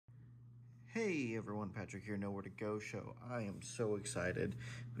Hey everyone, Patrick here, Nowhere to Go Show. I am so excited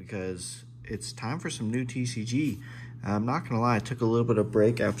because it's time for some new TCG. I'm not gonna lie, I took a little bit of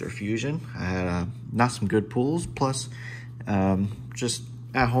break after Fusion. I had not some good pulls, plus just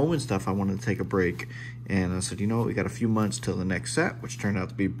at home and stuff, I wanted to take a break. And I said, you know what, we got a few months till the next set, which turned out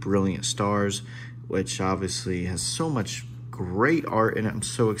to be Brilliant Stars, which obviously has so much great art in it. I'm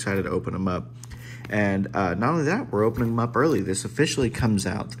so excited to open them up. And not only that, we're opening them up early. This officially comes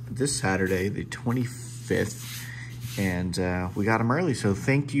out this Saturday, the 25th, and we got them early. So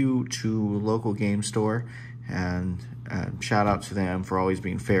thank you to local game store, and shout out to them for always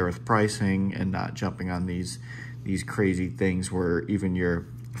being fair with pricing and not jumping on these crazy things where even your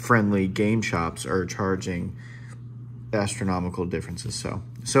friendly game shops are charging astronomical differences.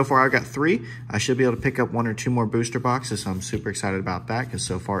 So far I've got 3. I should be able to pick up 1 or 2 more booster boxes, so I'm super excited about that because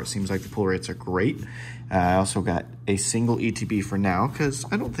so far it seems like the pull rates are great. I also got a single ETB for now because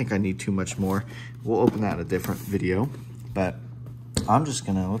I don't think I need too much more. We'll open that in a different video, but I'm just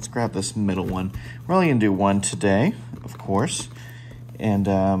gonna, let's grab this middle one. We're only gonna do 1 today, of course, and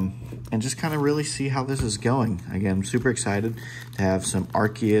just kind of really see how this is going. Again, I'm super excited to have some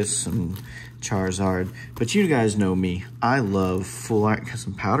Arceus, some Charizard, but you guys know me. I love full art. Got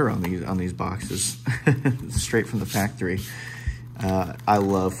some powder on these boxes, straight from the factory. I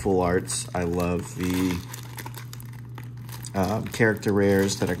love full arts. I love the character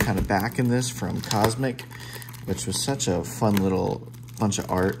rares that are kind of back in this from Cosmic, which was such a fun little bunch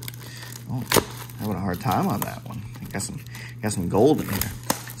of art. Oh, having a hard time on that one. I got some gold in here.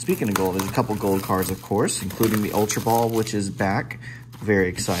 Speaking of gold, there's a couple gold cards, of course, including the Ultra Ball, which is back. Very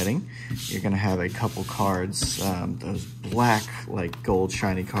exciting. You're going to have a couple cards, those black, like, gold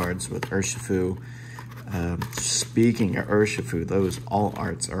shiny cards with Urshifu. Speaking of Urshifu, those all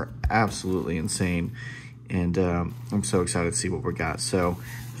arts are absolutely insane. And I'm so excited to see what we got. So,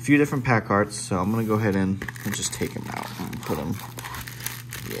 a few different pack arts. So, I'm going to go ahead and just take them out and put them,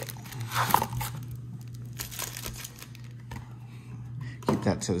 keep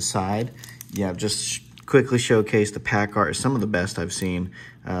that to the side. Yeah, just quickly showcase the pack art. Some of the best I've seen.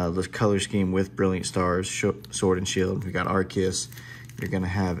 The color scheme with Brilliant Stars, Sword and Shield. We got Arceus. You're going to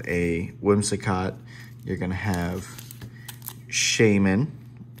have a Whimsicott. You're going to have Shaman,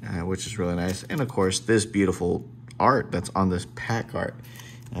 which is really nice. And, of course, this beautiful art that's on this pack art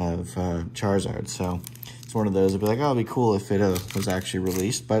of Charizard. So it's one of those. It'd be like, oh, it'd be cool if it was actually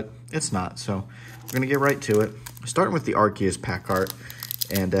released, but it's not. So we're going to get right to it. Starting with the Arceus pack art.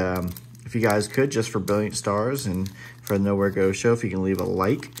 And if you guys could, just for Brilliant Stars and for the Nowhere Go Show, if you can leave a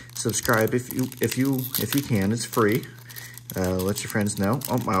like, subscribe if you can, it's free. Let your friends know.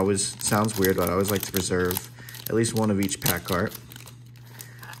 Oh, I always sounds weird, but I always like to preserve at least 1 of each pack art.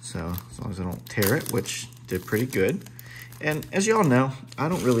 So as long as I don't tear it, which did pretty good. And as y'all know, I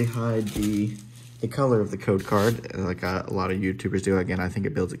don't really hide the color of the code card like a lot of YouTubers do. Again, I think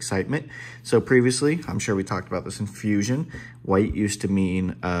it builds excitement. So previously, I'm sure we talked about this in Fusion, white used to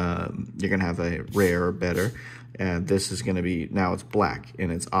mean you're gonna have a rare or better, and this is gonna be, now it's black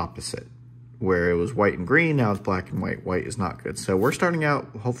and it's opposite. Where it was white and green, now it's black and white. White is not good. So we're starting out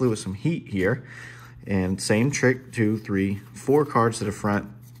hopefully with some heat here, and same trick, 2, 3, 4 cards to the front.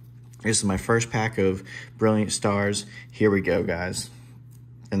 This is my first pack of Brilliant Stars. Here we go, guys.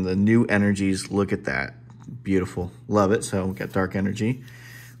 And the new energies, look at that. Beautiful. Love it. So we got Dark Energy.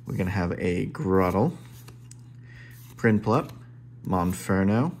 We're going to have a Grottle, Prinplup,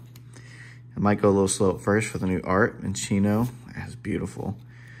 Monferno. I might go a little slow at first for the new art. Minccino, that's beautiful.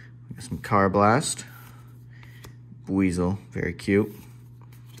 We got some Carblast, Weasel, very cute.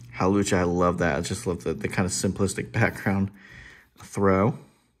 Hawlucha, I love that. I just love the kind of simplistic background. Throw.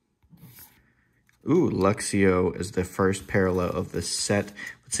 Ooh, Luxio is the first parallel of the set.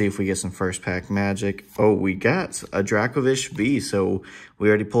 Let's see if we get some first pack magic. Oh, we got a Dracovish V. So we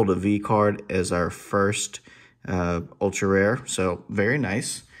already pulled a V card as our first ultra rare. So very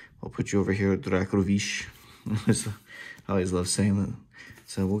nice. We'll put you over here with Dracovish. I always love saying that.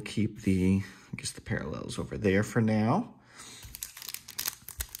 So we'll keep the, I guess, the parallels over there for now.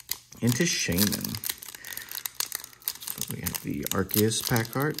 Into Shaman. So we have the Arceus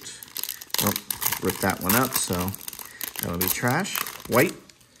pack art. Oh, rip that one up, so that'll be trash. White.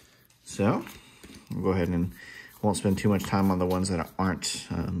 So we'll go ahead and won't spend too much time on the ones that aren't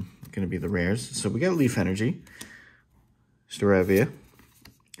going to be the rares. So we got Leaf Energy, Starevia,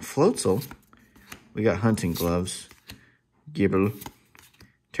 Floatzel. We got Hunting Gloves, Gibble,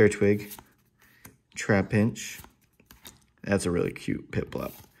 Turtwig, Trapinch. That's a really cute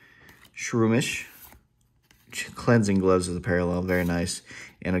Piplup. Shroomish, Cleansing Gloves as a parallel, very nice.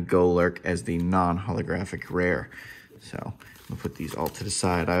 And a Golurk as the non-holographic rare. So I'll put these all to the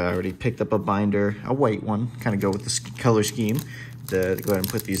side. I already picked up a binder, a white one, kind of go with the color scheme. To go ahead and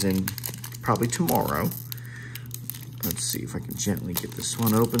put these in probably tomorrow. Let's see if I can gently get this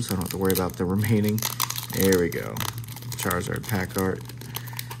one open so I don't have to worry about the remaining. There we go. Charizard pack art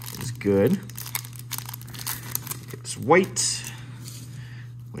is good. It's white,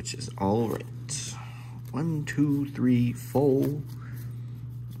 which is all right. 1, 2, 3, 4.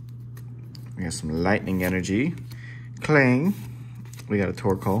 We got some lightning energy. Clang. We got a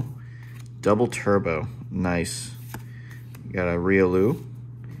Torkoal. Double turbo. Nice. We got a Riolu.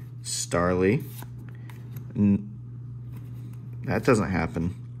 Starly. That doesn't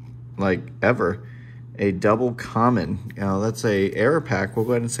happen, like, ever. A double common. You know, that's a error pack. We'll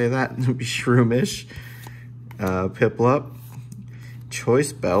go ahead and say that. It'll be Shroomish. Piplup.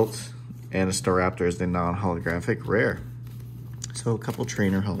 Choice Belt. And a Staraptor is the non-holographic rare. So a couple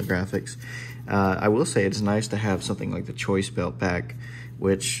trainer holographics. I will say it's nice to have something like the Choice Belt back,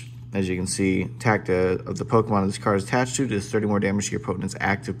 which, as you can see, attack of the Pokemon this card is attached to does 30 more damage to your opponent's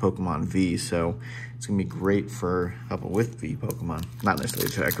active Pokemon V. So it's going to be great for helping with V Pokemon. Not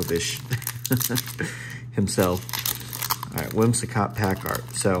necessarily to Echo Fish himself. All right, Whimsicott pack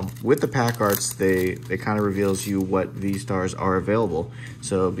art. So with the pack arts, they kind of reveals you what V-Stars are available.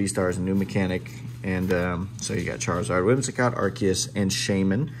 So V-Star is a new mechanic, and so you got Charizard, Whimsicott, Arceus, and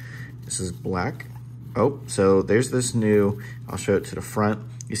Shaman. This is black. Oh, so there's this new, I'll show it to the front.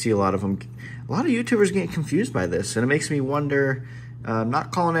 You see a lot of them, a lot of YouTubers getting confused by this, and it makes me wonder,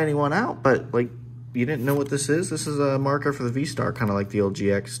 not calling anyone out, but like, you didn't know what this is? This is a marker for the V-Star, kind of like the old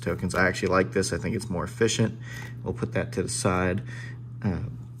GX tokens. I actually like this. I think it's more efficient. We'll put that to the side.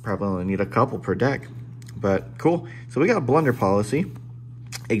 Probably only need a couple per deck, but cool. So we got a Blunder Policy,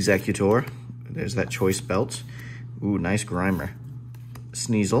 Executor. There's that Choice Belt. Ooh, nice Grimer.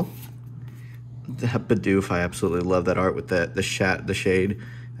 Sneasel. Bidoof, I absolutely love that art with the shade.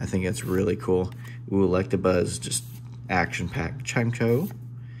 I think it's really cool. Ooh, Electabuzz, just action-packed. Chimecho.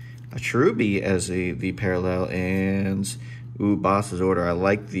 A Cherubi as a V parallel, and ooh, Boss's Order. I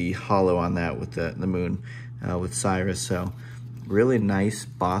like the hollow on that with the moon with Cyrus. So really nice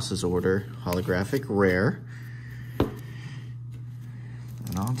Boss's Order holographic rare.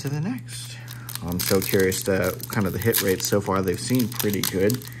 And on to the next. I'm so curious to kind of the hit rates so far. They've seemed pretty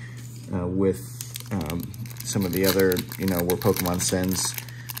good with some of the other, you know, where Pokemon sends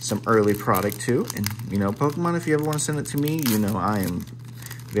some early product to. And, you know, Pokemon, if you ever want to send it to me, you know I am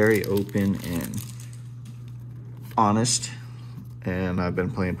very open and honest, and I've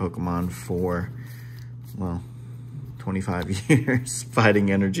been playing Pokemon for, well, 25 years. Fighting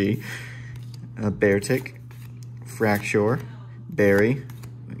Energy, Beartic, Fracture, Berry,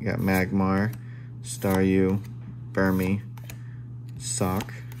 we got Magmar, Staryu, Burmy,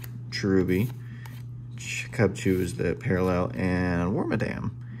 Sock, Cherubi, Cubchoo is the parallel, and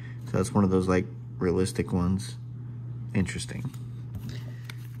Wormadam. So that's one of those like realistic ones. Interesting.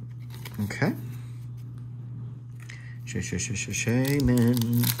 Okay.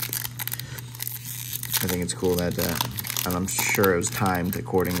 Shaman. I think it's cool that, and I'm sure it was timed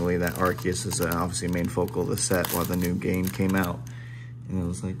accordingly, that Arceus is obviously main focal of the set while the new game came out. And it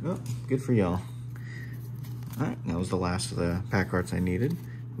was like, oh, good for y'all. All right, that was the last of the pack arts I needed.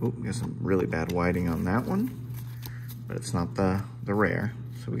 Oh, got some really bad whiting on that one, but it's not the rare.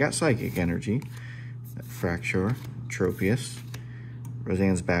 So we got Psychic Energy, Fracture, Tropius,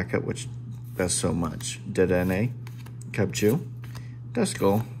 Roseanne's backup, which does so much. Dedenne, Cubchoo,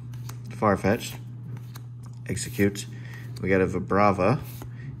 Duskull, Farfetch'd, Execute. We got a Vibrava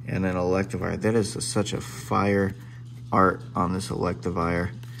and an Electivire. That is such a fire art on this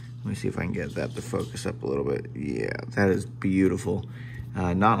Electivire. Let me see if I can get that to focus up a little bit. Yeah, that is beautiful.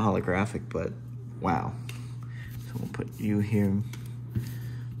 Not holographic, but wow. So we'll put you here.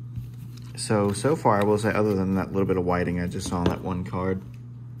 So far, I will say, other than that little bit of whiting I just saw on that one card,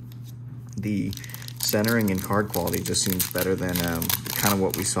 the centering and card quality just seems better than kind of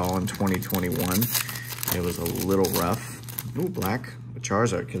what we saw in 2021. It was a little rough. Ooh, black with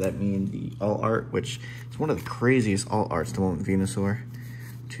Charizard. Could that mean the alt art, which is one of the craziest alt arts, the one with Venusaur?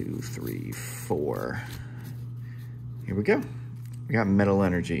 2, 3, 4. Here we go. We got Metal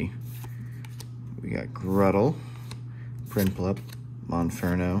Energy. We got Gruttle, Prinplup,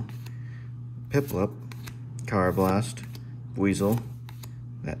 Monferno, Piplup, Carablast, Weasel.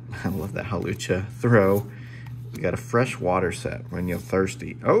 I love that Hawlucha. Throw. We got a fresh water set when you're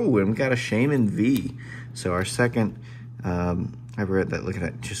thirsty. Oh, and we got a Shaman V. So our second, I read that, look at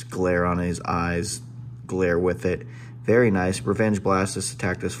that, just glare on his eyes, glare with it. Very nice. Revenge Blast. This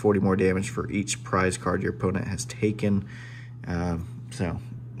attack does 40 more damage for each prize card your opponent has taken. So,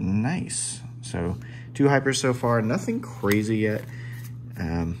 nice. So, 2 hypers so far, nothing crazy yet.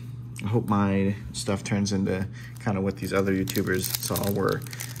 I hope my stuff turns into kind of what these other YouTubers saw. We're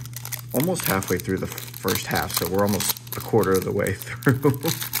almost halfway through the first half, so we're almost a quarter of the way through.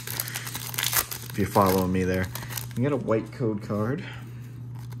 If you're following me there. We got a white code card.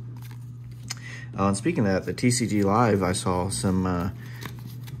 And speaking of that, the TCG Live, I saw some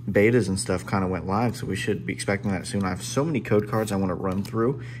betas and stuff kind of went live, so we should be expecting that soon. I have so many code cards I want to run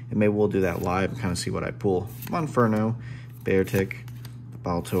through, and maybe we'll do that live and kind of see what I pull. Monferno, Beartic,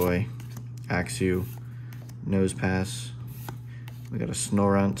 Baltoy, Axew, Nosepass. We got a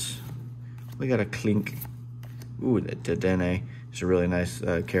Snorunt. We got a Clink. Ooh, the Dedenne. It's a really nice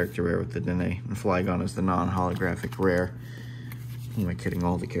character rare with the Dedenne. And Flygon is the non-holographic rare. Who am I kidding?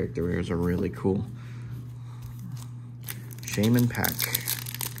 All the character rares are really cool. Shaman Pack.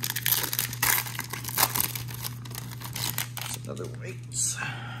 That's another weight.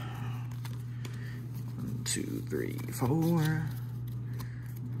 1, 2, 3, 4.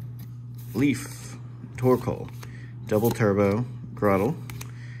 Leaf, Torkoal, Double Turbo, Grottle,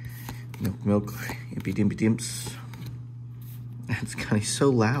 Milk, Impy Dimpy Dimps. That's kind of so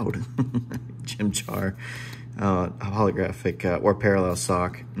loud. Chimchar, holographic or parallel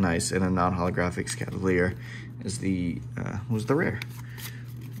sock, nice, and a non-holographic Scavalier is the was the rare.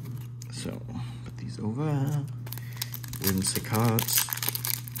 So put these over. Whimsicots,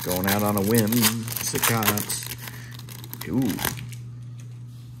 going out on a whim. Whimsicots. Ooh.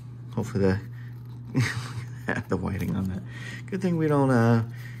 Hopefully the whiting on that. Good thing we don't,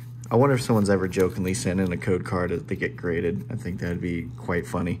 I wonder if someone's ever jokingly sent in a code card that they get graded. I think that'd be quite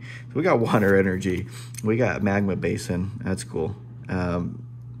funny. So we got Water Energy. We got Magma Basin. That's cool.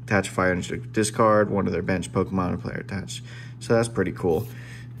 Attach Fire Energy. Discard one of their bench Pokemon and player attached. So that's pretty cool.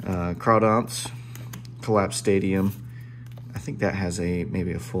 Crawdonts. Collapse Stadium. I think that has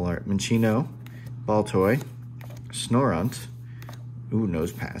maybe a full art. Minccino. Baltoy. Snorunt. Ooh,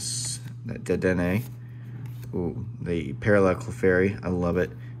 Nosepass. That Dedenne. Ooh, the Parallel Clefairy. I love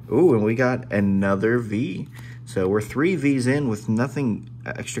it. Ooh, and we got another V. So we're 3 Vs in with nothing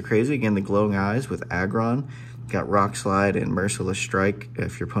extra crazy. Again, the Glowing Eyes with Aggron. Got Rock Slide and Merciless Strike.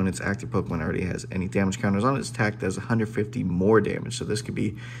 If your opponent's active Pokemon already has any damage counters on it, its attack does 150 more damage. So this could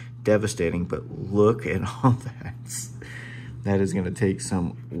be devastating, but look at all that. That is going to take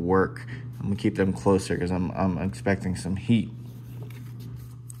some work. I'm going to keep them closer because I'm expecting some heat.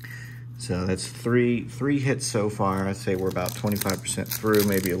 So that's three hits so far. I'd say we're about 25% through,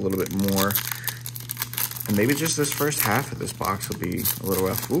 maybe a little bit more. And maybe just this first half of this box will be a little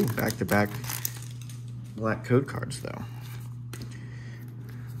rough. Ooh, back-to-back black code cards, though.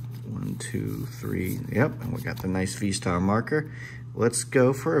 1, 2, 3. Yep, and we got the nice V-Star marker. Let's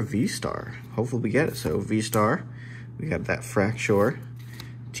go for a V-Star. Hopefully we get it. So V-Star, we got that Fracture,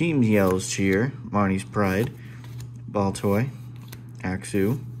 Team Yellow's Cheer, Marnie's Pride, Baltoy,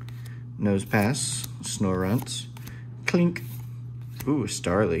 Axew, Nosepass, Snorunt, Clink. Ooh,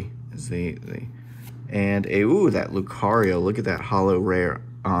 Starly is and that Lucario. Look at that holo rare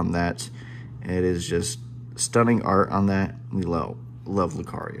on that. It is just stunning art on that. We love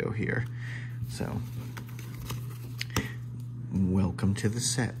Lucario here. So welcome to the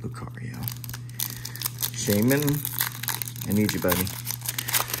set, Lucario. Shaman, I need you, buddy.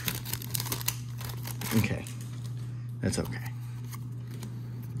 Okay, that's okay.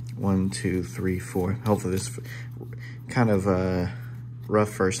 1, 2, 3, 4. Hopefully this kind of rough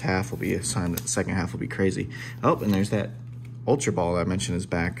first half will be a sign that the second half will be crazy. Oh, and there's that Ultra Ball I mentioned is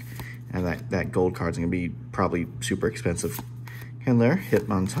back. And that gold card's going to be probably super expensive. Handler,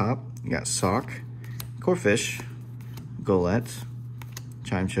 Hitmontop. You got Sock, Corphish, Golett,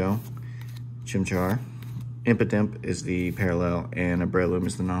 Chimcho, Chimchar. Impidimp is the parallel, and a Breloom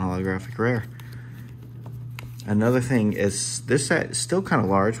is the non-holographic rare. Another thing is this set is still kind of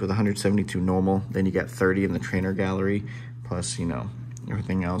large with 172 normal. Then you got 30 in the trainer gallery, plus, you know,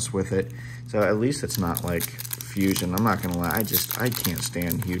 everything else with it. So at least it's not like Fusion. I'm not gonna lie, I can't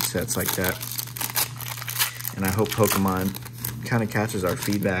stand huge sets like that. And I hope Pokemon kind of catches our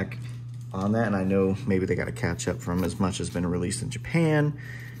feedback on that. And I know maybe they got to catch up from as much as been released in Japan.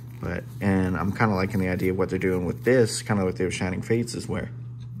 And I'm kind of liking the idea of what they're doing with this, kind of what they were Shining Fates, is where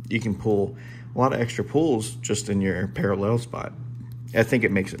you can pull a lot of extra pulls just in your parallel spot. I think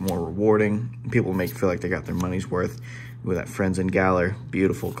it makes it more rewarding. People feel like they got their money's worth with that Friends and Galar,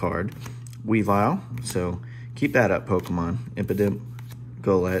 beautiful card. Weavile, so keep that up, Pokemon. Impidimp,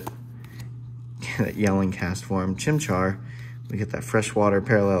 Golett, that Yelling Cast Form, Chimchar. We get that Freshwater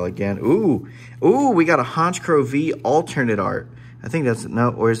parallel again. Ooh, we got a Honchkrow V alternate art. I think that's, no,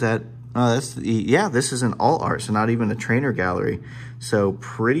 or is that, that's the, yeah, this is an alt art, so not even a trainer gallery. So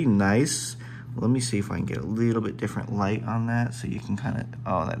pretty nice Let me see if I can get a little bit different light on that so you can kind of,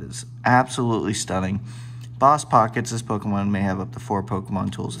 oh, that is absolutely stunning. Boss Pockets, this Pokemon may have up to 4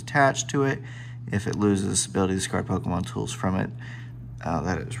 Pokemon tools attached to it. If it loses this ability to discard Pokemon tools from it,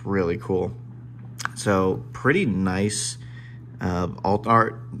 that is really cool. So pretty nice alt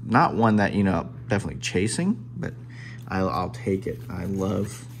art. Not one that, you know, definitely chasing, but I'll take it. I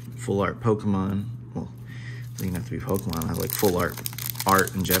love full art Pokemon. Well, it doesn't have to be Pokemon. I like full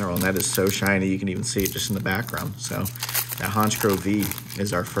art in general, and that is so shiny you can even see it just in the background. So that Honchkrow V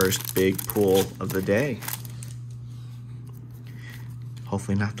is our first big pull of the day.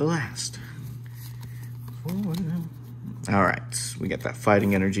 Hopefully not the last. All right, we got that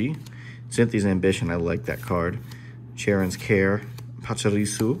Fighting Energy. Cynthia's Ambition, I like that card. Charon's Care,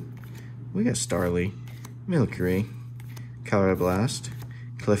 Pachirisu. We got Starly, Milcery, Calorablast,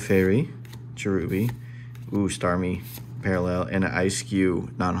 Clefairy, Cherubi, Starmie, Parallel, and an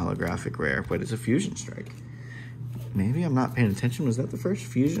Ice-Q non-holographic rare, but it's a Fusion Strike. Maybe I'm not paying attention. Was that the first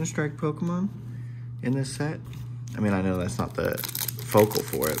Fusion Strike Pokemon in this set? I mean, I know that's not the focal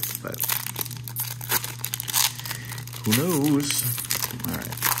for it, but who knows? All right,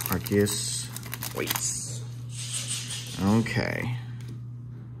 Arceus waits. Okay.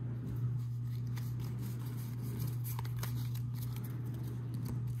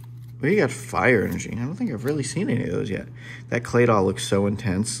 We got Fire Energy. I don't think I've really seen any of those yet. That Claydol looks so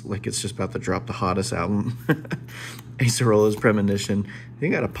intense, like it's just about to drop the hottest album. Acerola's Premonition. We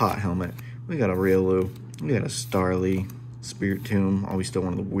got a Pot Helmet. We got a Riolu. We got a Starly. Spiritomb, always still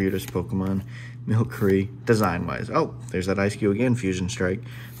one of the weirdest Pokemon. Milcery, design-wise. Oh, there's that Ice-Q again, Fusion Strike,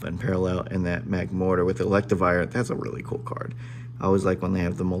 but in parallel, and that Magmortar with Electivire. That's a really cool card. I always like when they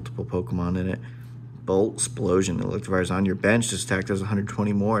have the multiple Pokemon in it. Bolt Explosion, Electivire's on your bench, just attack does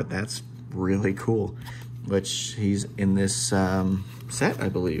 120 more. That's really cool. Which he's in this set, I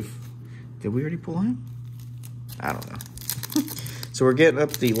believe. Did we already pull him? I don't know. So we're getting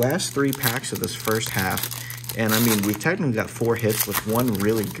up the last 3 packs of this first half. And I mean, we technically got 4 hits with 1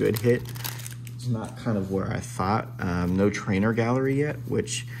 really good hit. It's not kind of where I thought. No trainer gallery yet,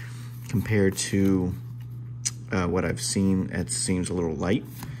 which compared to what I've seen, it seems a little light.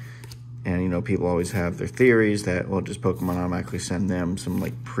 And, you know, people always have their theories that, well, just Pokemon automatically send them some,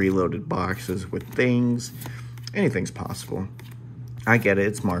 like, preloaded boxes with things. Anything's possible. I get it.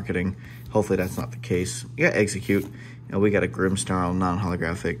 It's marketing. Hopefully that's not the case. We got Execute. You know, we got a Grimmsnarl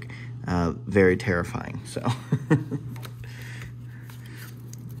non-holographic. Very terrifying, so.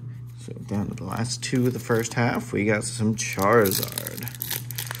 So down to the last 2 of the first half, we got some Charizard.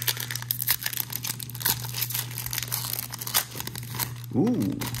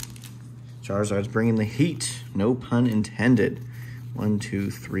 Ooh. Charizard's bringing the heat, no pun intended. 1, 2,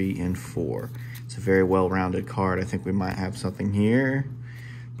 3, and 4. It's a very well-rounded card. I think we might have something here.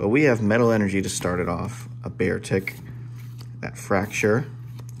 But we have Metal Energy to start it off. A Beartic, that Fracture,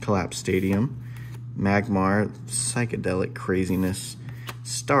 Collapse Stadium, Magmar, Psychedelic Craziness,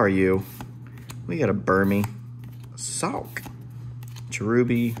 Staryu. We got a Burmy, Salk,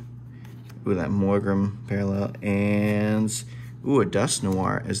 Cherubi, ooh, that Morgrem parallel, and ooh, a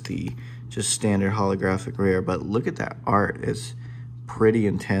Dusknoir as the just standard holographic rare. But look at that art, it's pretty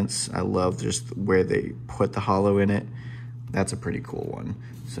intense. I love just where they put the holo in it. That's a pretty cool one.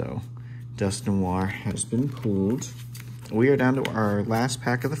 So Dusknoir has been pulled. We are down to our last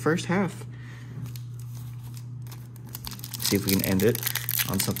pack of the first half. See if we can end it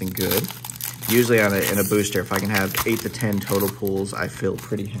on something good. Usually in a booster, if I can have 8 to 10 total pulls, I feel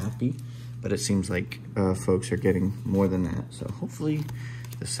pretty happy. But it seems like folks are getting more than that. So hopefully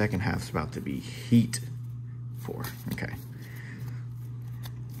the second half's about to be heat for. Okay.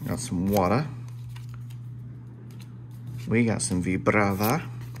 Got some water. We got some Vibrava.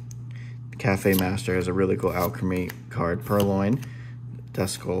 Cafe Master has a really cool alchemy card. Purloin,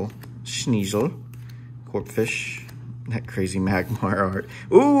 Duskull, Sneasel, Corpfish, that crazy Magmar art.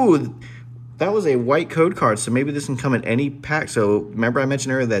 Ooh, that was a white code card, so maybe this can come in any pack. So remember I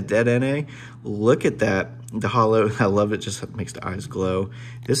mentioned earlier that Dead NA? Look at that. The holo, I love it, just makes the eyes glow.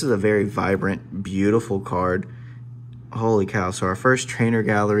 This is a very vibrant, beautiful card. Holy cow. So our first trainer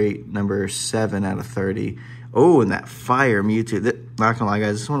gallery, number 7 out of 30. Oh, and that Fire Mewtwo. Not gonna lie,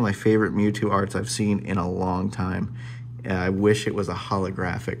 guys, this is one of my favorite Mewtwo arts I've seen in a long time. I wish it was a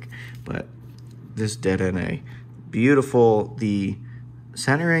holographic, but this Dead NA. Beautiful. The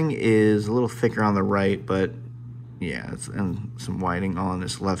centering is a little thicker on the right, but yeah, it's and some whiting all on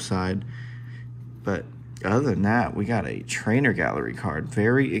this left side. But other than that, we got a trainer gallery card.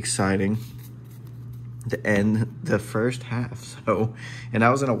 Very exciting to end the first half. So, and I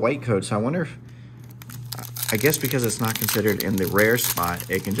was in a white code, so I wonder if I guess because it's not considered in the rare spot,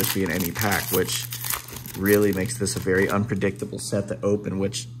 it can just be in any pack, which really makes this a very unpredictable set to open,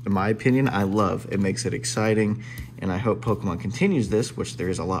 which in my opinion, I love. It makes it exciting, and I hope Pokemon continues this, which there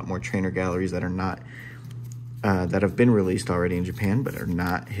is a lot more trainer galleries that are not, that have been released already in Japan, but are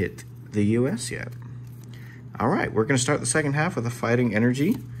not hit the US yet. All right, we're gonna start the second half with a Fighting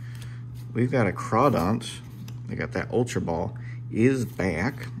Energy. We've got a Crawdont. They got that Ultra Ball is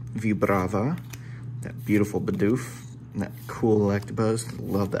back. Vibrava, that beautiful Bidoof, that cool Electabuzz.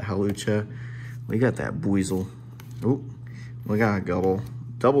 Love that Hawlucha. We got that Buizel. Ooh, we got a Gubble.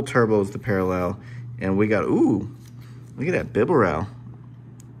 Double Turbo is the parallel. And we got, ooh, look at that Bibarel.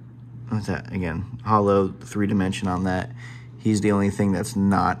 What's that? Again, hollow, 3-dimension on that. He's the only thing that's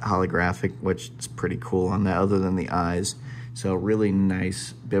not holographic, which is pretty cool on that, other than the eyes. So really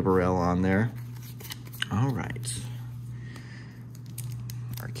nice Bibarel on there. All right.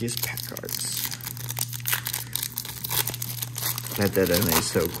 Arceus pack cards. That Dedenne is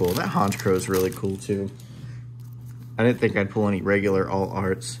so cool. That Honchkrow is really cool too. I didn't think I'd pull any regular all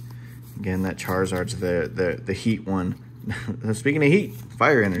arts. Again, that Charizard's the heat one. Speaking of heat,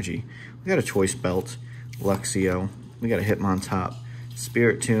 Fire Energy. We got a Choice Belt, Luxio. We got a Hitmontop,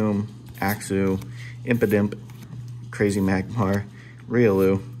 Spirit Tomb, Axew, Impidimp, Crazy Magmar,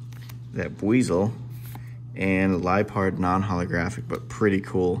 Riolu, that Buizel, and Liepard, non-holographic, but pretty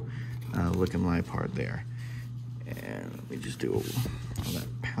cool looking Liepard there. And let me just do all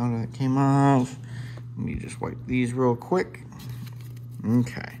that powder that came off. Let me just wipe these real quick.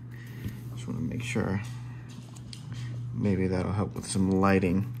 Okay. Just want to make sure. Maybe that'll help with some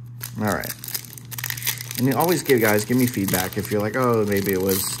lighting. All right. And you always give me feedback if you're like, oh, maybe it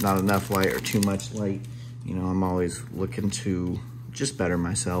was not enough light or too much light. You know, I'm always looking to just better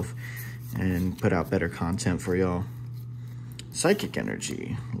myself and put out better content for y'all. Psychic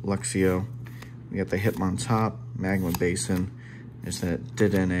Energy, Luxio. We got the Hitmontop, Magma Basin. There's that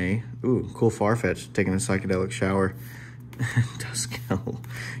Dedenne. Ooh, cool Farfetch, taking a psychedelic shower. Duskull,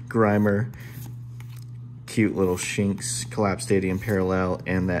 Grimer, cute little Shinx, Collapse Stadium Parallel,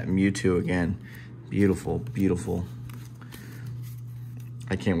 and that Mewtwo again. Beautiful, beautiful.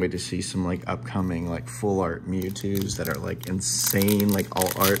 I can't wait to see some like upcoming like full art Mewtwo's that are like insane, like all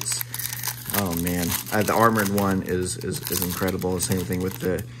arts. Oh man, the armored one is incredible. The same thing with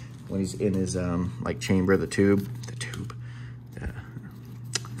the when he's in his like chamber, the tube.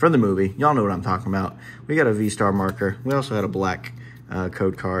 From the movie, y'all know what I'm talking about. We got a V-Star marker. We also had a black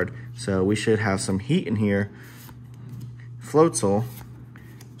code card, so we should have some heat in here. Floatzel,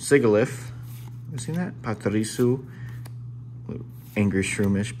 Sigilyph. You seen that? Patrisu, Angry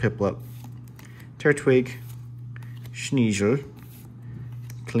Shroomish, Piplup, Turtwig, Sneasel,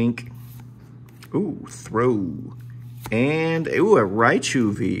 Clink, ooh, Throw, and ooh, a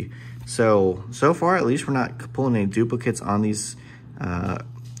Raichu V. So far at least we're not pulling any duplicates on these not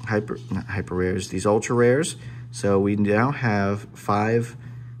hyper rares, these ultra rares. So we now have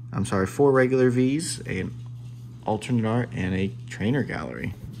 4 regular Vs, an alternate art, and a trainer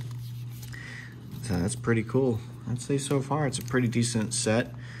gallery. So that's pretty cool. I'd say so far it's a pretty decent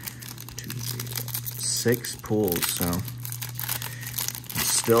set. 2, 3, 6 pulls, so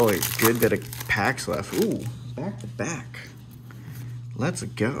still a good bit of packs left. Ooh, back to back. Let's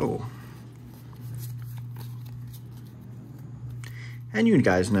go. And you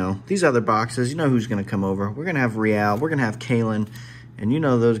guys know, these other boxes, you know who's going to come over. We're going to have Rial, we're going to have Kalen, and you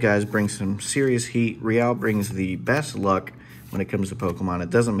know those guys bring some serious heat. Rial brings the best luck when it comes to Pokemon. It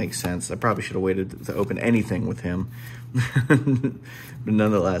doesn't make sense. I probably should have waited to open anything with him. But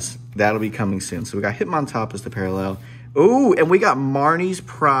nonetheless, that'll be coming soon. So we got Hitmontop as the parallel. Ooh, and we got Marnie's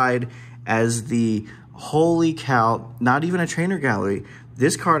Pride as the, holy cow, not even a trainer gallery.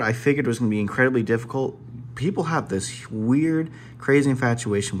 This card I figured was going to be incredibly difficult. People have this weird, crazy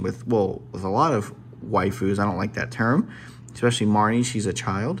infatuation with, well, with a lot of waifus. I don't like that term, especially Marnie. She's a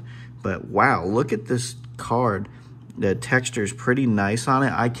child. But wow, look at this card. The texture is pretty nice on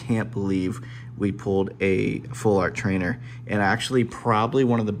it. I can't believe we pulled a full art trainer, and actually probably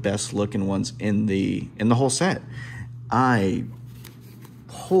one of the best looking ones in the whole set.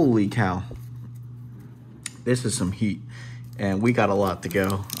 Holy cow. This is some heat. And we got a lot to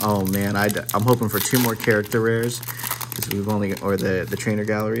go. Oh man, I'm hoping for 2 more character rares because we've only, or the trainer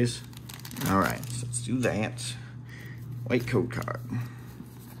galleries. All right, so let's do that. White code card.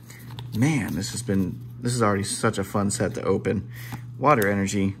 Man, this is already such a fun set to open. Water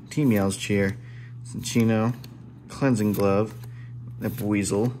Energy, Team Yell's Cheer, Cinchino, Cleansing Glove, that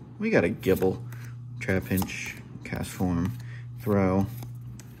Buizel. We got a Gibble, Trapinch, Cast Form, Throw.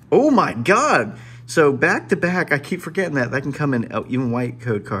 Oh my God! So back to back, I keep forgetting that can come in even white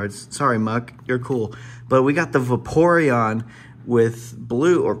code cards. Sorry, Muck, you're cool. But we got the Vaporeon with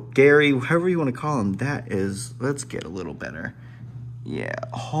blue, or Gary, however you want to call him. That is, let's get a little better. Yeah,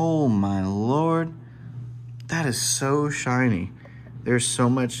 oh my Lord. That is so shiny. There's so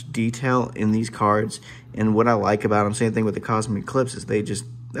much detail in these cards. And what I like about them, same thing with the Cosmic Eclipse, is they're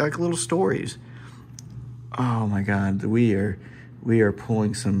like little stories. Oh my God, we are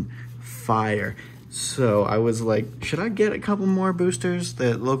pulling some fire. So I was like, should I get a couple more boosters?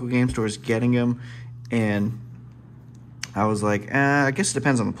 The local game store is getting them. And I was like, I guess it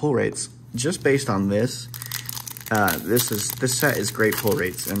depends on the pull rates. Just based on this, this set is great pull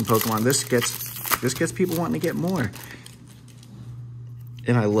rates. And Pokemon, this gets people wanting to get more.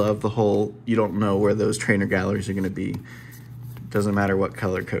 And I love the whole, you don't know where those trainer galleries are going to be. Doesn't matter what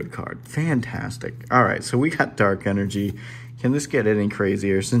color code card. Fantastic. All right, so we got Dark Energy. Can this get any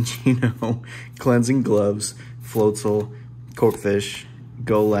crazier? Cinchino, Cleansing Gloves, Floatzel, Corphish,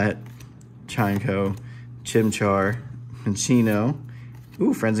 Golett, Chinko, Chimchar, Cinchino,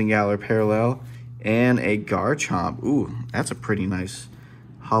 ooh, Frenzing Galar Parallel, and a Garchomp. Ooh, that's a pretty nice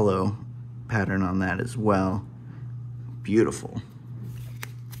hollow pattern on that as well. Beautiful.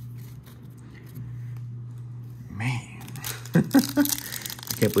 Man. I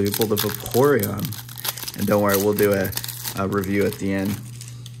can't believe we pulled a Vaporeon. And don't worry, we'll do a review at the end.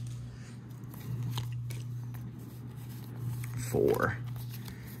 4.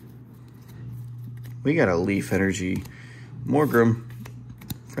 We got a Leaf Energy, Morgrem,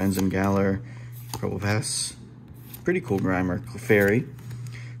 Frenzin Galar, Probopass, pretty cool Grimer, Clefairy,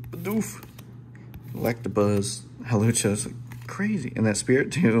 Bidoof, Electabuzz, Hawlucha's crazy, and that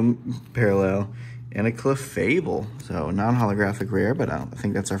Spirit Tomb Parallel, and a Clefable. So non-holographic rare, but I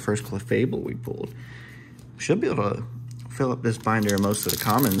think that's our first Clefable we pulled. Should be able to fill up this binder of most of the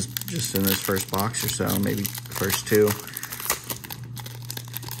commons just in this first box or so, maybe the first 2.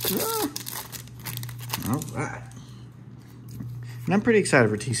 All right. And I'm pretty excited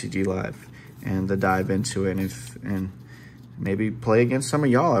for TCG Live and the dive into it, and maybe play against some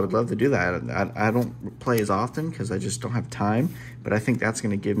of y'all. I would love to do that. I don't play as often because I just don't have time, but I think that's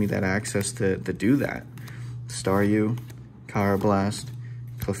going to give me that access to do that. Staryu, Carablast,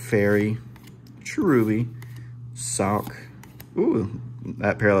 Clefairy, Cherubi, Sock. Ooh,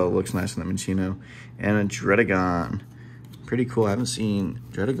 that parallel looks nice in the Minccino. And a Dredagon. Pretty cool. I haven't seen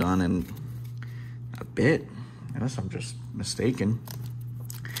Dredagon in a bit, unless I'm just mistaken.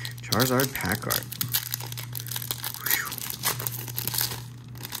 Charizard pack art.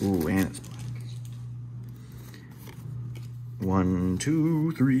 Ooh, and it's black. 1,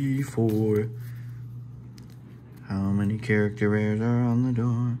 2, 3, 4. How many character rares are on the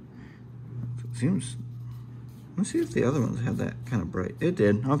door? It seems. Let's see if the other ones had that kind of bright. It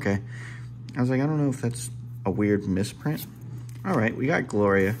did. Okay. I was like, I don't know if that's a weird misprint. All right, we got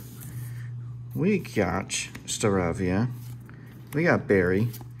Gloria. We got Staravia. We got Barry.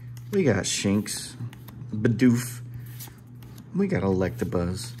 We got Shinx. Bidoof. We got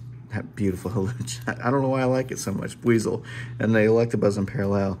Electabuzz. That beautiful Hawlucha. I don't know why I like it so much. Weasel. And the Electabuzz in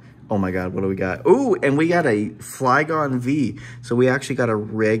parallel. Oh my God, what do we got? Ooh, and we got a Flygon V. So we actually got a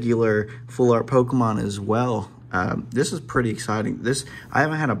regular full art Pokemon as well. This is pretty exciting. I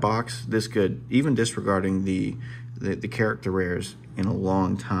haven't had a box this good, even disregarding the character rares, in a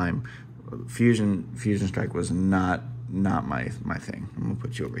long time. Fusion Strike was not my thing. I'm gonna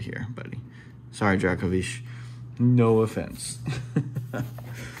put you over here, buddy. Sorry, Dracovish. No offense.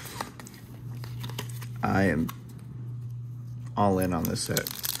 I am all in on this set.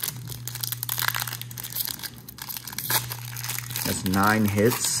 That's 9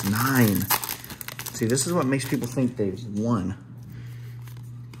 hits. 9. See, this is what makes people think they've won.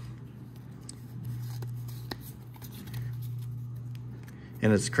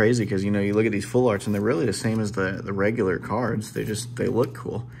 And it's crazy because, you know, you look at these full arts and they're really the same as the regular cards. They look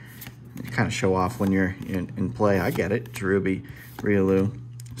cool. You kind of show off when you're in play. I get it. Cherubi, Riolu,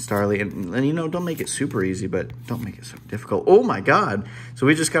 Starly. And, you know, don't make it super easy, but don't make it so difficult. Oh, my God. So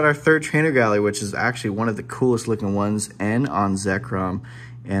we just got our third trainer gallery, which is actually one of the coolest looking ones, and on Zekrom.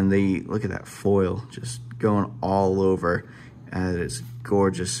 And look at that foil just going all over. It's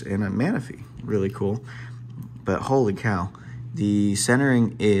gorgeous. And a Manaphy. Really cool. But holy cow. The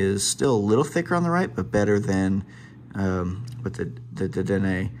centering is still a little thicker on the right, but better than what the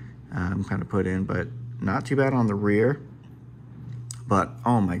Dene kind of put in, but not too bad on the rear. But,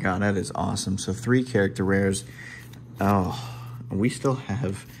 oh my God, that is awesome. So 3 character rares. Oh, we still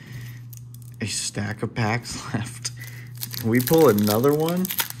have a stack of packs left. Can we pull another one?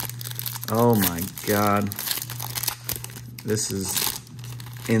 Oh my God. This is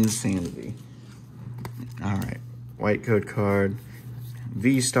insanity. All right, white code card,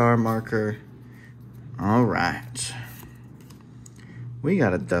 V-Star marker. All right. We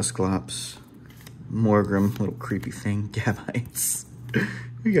got a Dusclops, Morgrem, little creepy thing, Gavites.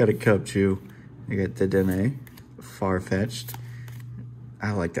 We got a Cubchoo. We got Dedenne, Farfetch'd.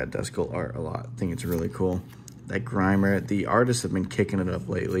 I like that Duskull art a lot. I think it's really cool. That Grimer, the artists have been kicking it up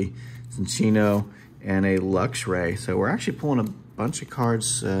lately. Cinccino and a Luxray. So we're actually pulling a bunch of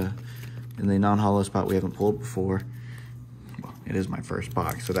cards in the non-holo spot we haven't pulled before. Well, it is my first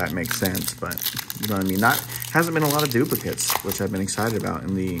box, so that makes sense, but you know what I mean? Hasn't been a lot of duplicates, which I've been excited about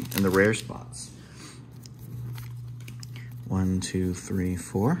in the rare spots. 1, 2, 3,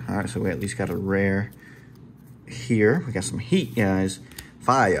 4. All right, so we at least got a rare here. We got some heat, guys.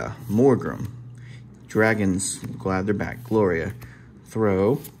 Fire, Morgrem, Dragons, glad they're back. Gloria,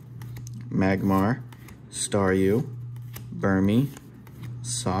 Throw, Magmar, Staryu, Burmy,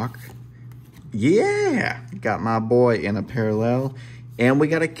 Sock. Yeah, got my boy in a parallel. And we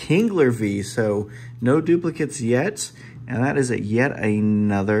got a Kingler V, so no duplicates yet. And that is yet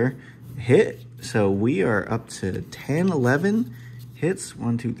another hit. So we are up to 10, 11 hits.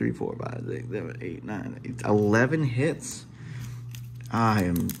 1, 2, 3, 4, 5, 6, 7, 8, 9, 11 hits.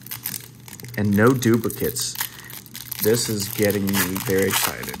 And no duplicates. This is getting me very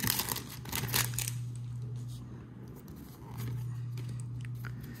excited.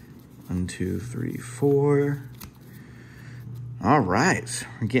 One, 2, 3, 4. All right,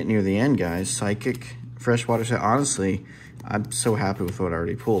 we're getting near the end, guys. Psychic, Freshwater set. Honestly, I'm so happy with what I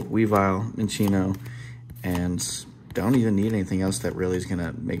already pulled. Weavile, Minccino, and don't even need anything else that really is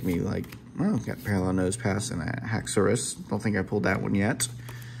gonna make me like, well, got Parallel Nose Pass and a Haxorus. Don't think I pulled that one yet.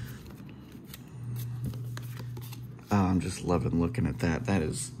 I'm just loving looking at that.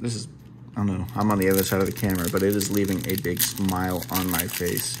 This is, I don't know, I'm on the other side of the camera, but it is leaving a big smile on my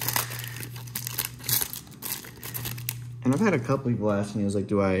face. And I've had a couple people ask me, like,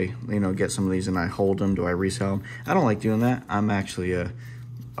 do I, get some of these and I hold them? Do I resell them? I don't like doing that. I'm actually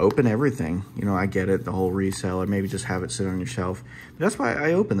open everything. I get it, the whole resell, or maybe just have it sit on your shelf. But that's why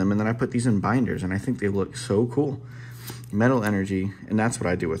I open them, and then I put these in binders, and I think they look so cool. Metal Energy, and that's what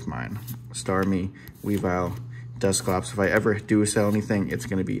I do with mine. Starmie, Weavile, Dusclops. If I ever do sell anything, it's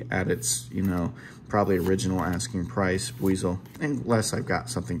going to be at its, probably original asking price, Weasel, unless I've got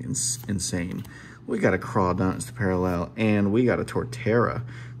something insane. We got a Crawdaunt, it's the parallel, and we got a Torterra.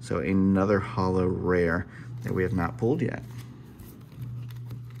 So another holo rare that we have not pulled yet.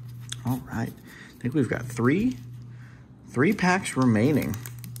 All right, I think we've got three packs remaining.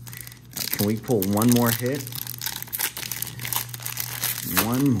 Can we pull one more hit?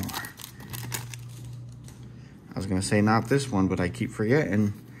 One more. I was gonna say not this one, but I keep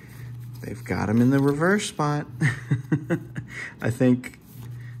forgetting. They've got them in the reverse spot. I think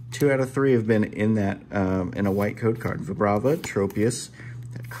 2 out of 3 have been in that, in a white code card. Vibrava, Tropius,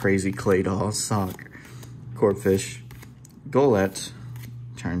 that crazy Claydol, Sock, Corphish, Golett,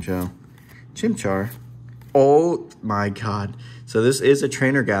 Charncho, Chimchar. Oh my God. So this is a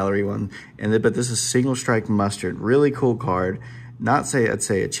trainer gallery one, but this is Single Strike Mustard. Really cool card. I'd say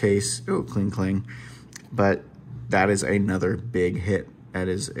a chase. Oh, Kling Kling. But that is another big hit. That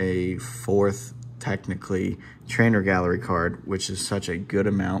is a 4th, technically, trainer gallery card, which is such a good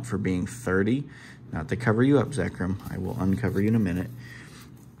amount for being 30. Not to cover you up, Zekrom. I will uncover you in a minute.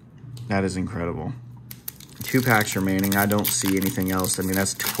 That is incredible. 2 packs remaining. I don't see anything else. I mean,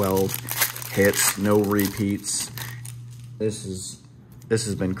 that's 12 hits, no repeats. This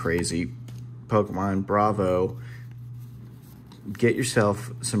has been crazy. Pokemon, bravo. Get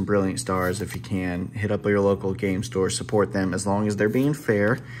yourself some Brilliant Stars if you can. Hit up your local game store. Support them as long as they're being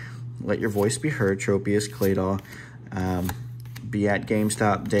fair. Let your voice be heard. Tropius, Claydol. Be at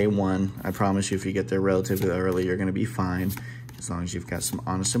GameStop day 1. I promise you, if you get there relatively early, you're going to be fine. As long as you've got some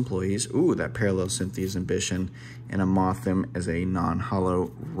honest employees. Ooh, that Parallel Cynthia's Ambition. And a Mothim as a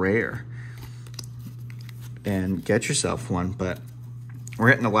non-holo rare. And get yourself one. But we're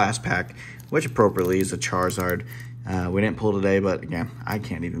hitting the last pack, which appropriately is a Charizard. We didn't pull today, but again, I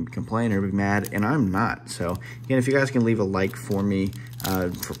can't even complain or be mad, and I'm not. So again, if you guys can leave a like for me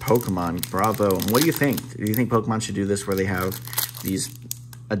for Pokemon, bravo. And what do you think? Do you think Pokemon should do this where they have these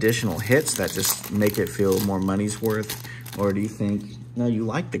additional hits that just make it feel more money's worth? Or do you think, no, you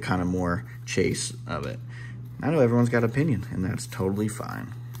like the kind of more chase of it? I know everyone's got an opinion, and that's totally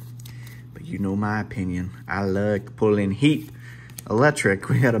fine. But you know my opinion. I like pulling heat. Electric,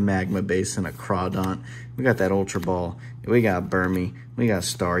 we got a Magma Base and a Crawdaunt. We got that Ultra Ball. We got Burmy. We got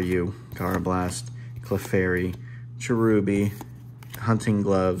Staryu, Carablast, Clefairy, Cherubi, Hunting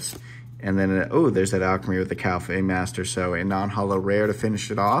Gloves, And then, oh, there's that Alchemy with the Cafe Master. So a non-holo rare to finish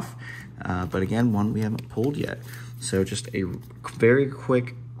it off. But again, one we haven't pulled yet. So just a very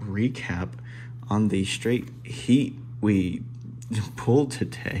quick recap on the straight heat we pulled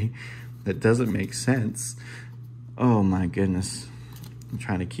today. That doesn't make sense. Oh my goodness. I'm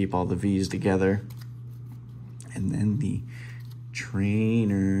trying to keep all the V's together. And then the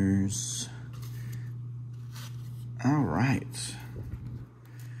trainers. All right.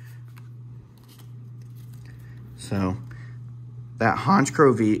 So that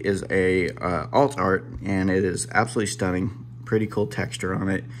Honchkrow V is a alt art, and it is absolutely stunning. Pretty cool texture on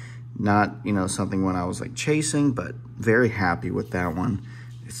it. Not, you know, something when I was like chasing, but very happy with that one.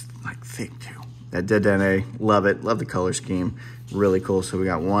 It's like thick too. That Dedenne, love it. Love the color scheme. Really cool. So we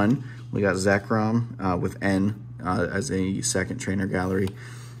got one. We got Zekrom with N as a second trainer gallery.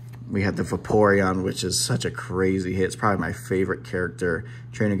 We had the Vaporeon, which is such a crazy hit. It's probably my favorite character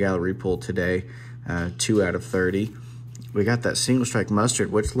trainer gallery pull today. 2 out of 30. We got that Single Strike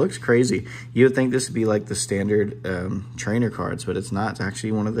Mustard, which looks crazy. You would think this would be like the standard trainer cards, but it's not. It's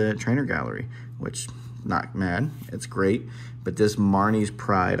actually one of the trainer gallery, which, not mad. It's great. But this Marnie's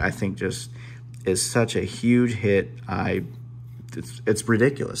Pride, I think, just is such a huge hit. It's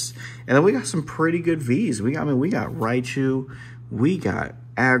ridiculous. And then we got some pretty good Vs. We got Raichu, we got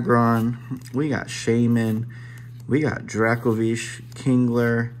Aggron, we got Shaman, we got Dracovish,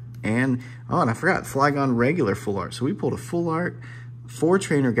 Kingler, and I forgot Flygon regular full art. So we pulled a full art, 4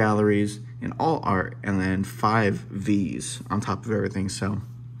 trainer galleries, an all art, and then 5 Vs on top of everything. So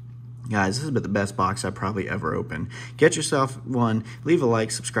guys, this has been the best box I've probably ever opened. Get yourself one, leave a like,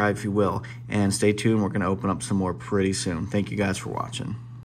 subscribe if you will, and stay tuned. We're going to open up some more pretty soon. Thank you guys for watching.